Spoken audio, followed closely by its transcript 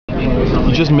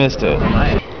You just missed it.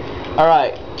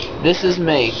 Alright, this is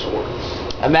me.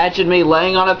 Imagine me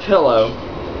laying on a pillow.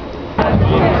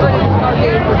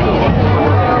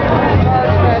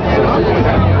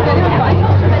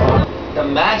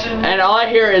 Imagine. And all I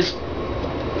hear is,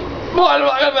 what am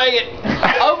I gonna make it?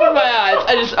 Open my eyes.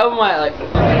 I just open my eyes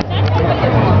like.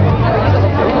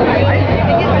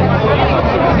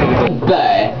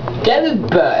 Bye. Devin,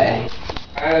 bye.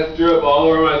 I had to drip all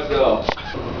over myself.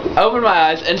 Open my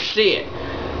eyes and see it.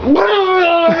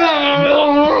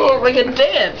 Like a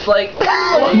dance. Like, what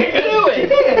are you doing?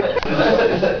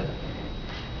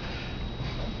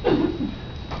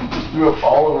 Drip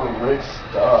all over Rick's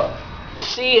stuff.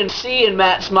 C in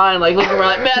Matt's mind, like looking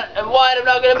around, like, Matt, Wyatt, I'm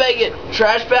not gonna make it.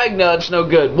 Trash bag? No, it's no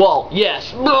good. Wall?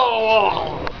 Yes.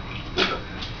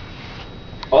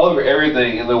 All over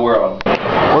everything in the world.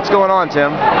 What's going on,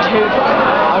 Tim? Dude,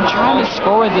 I'm trying to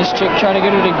score with this chick, trying to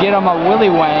get her to get on my willy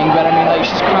wang, but I mean, like,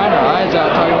 she's crying her eyes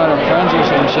out, talking about her friends or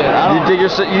some shit.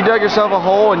 You dug yourself a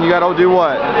hole and you gotta do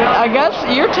what? I guess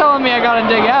you're telling me I gotta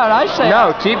dig out. I say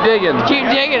no, keep digging.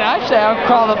 Keep digging. I say I'll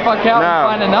crawl the fuck out and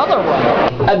find another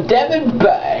one. A Devin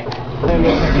bag. Let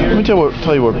me tell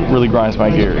you what really grinds my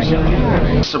gears.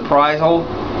 Surprise hole.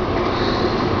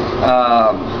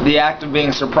 The act of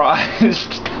being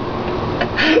surprised.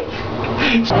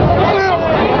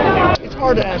 It's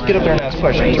hard to get up there and ask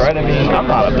questions, right? I mean, I'm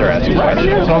not up there asking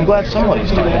questions, so I'm glad somebody's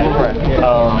doing it.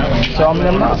 So I mean,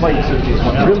 I'm not like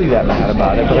really that mad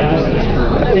about it, but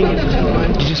I think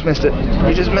you just missed it.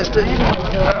 You just missed it.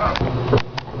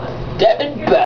 Devin bag.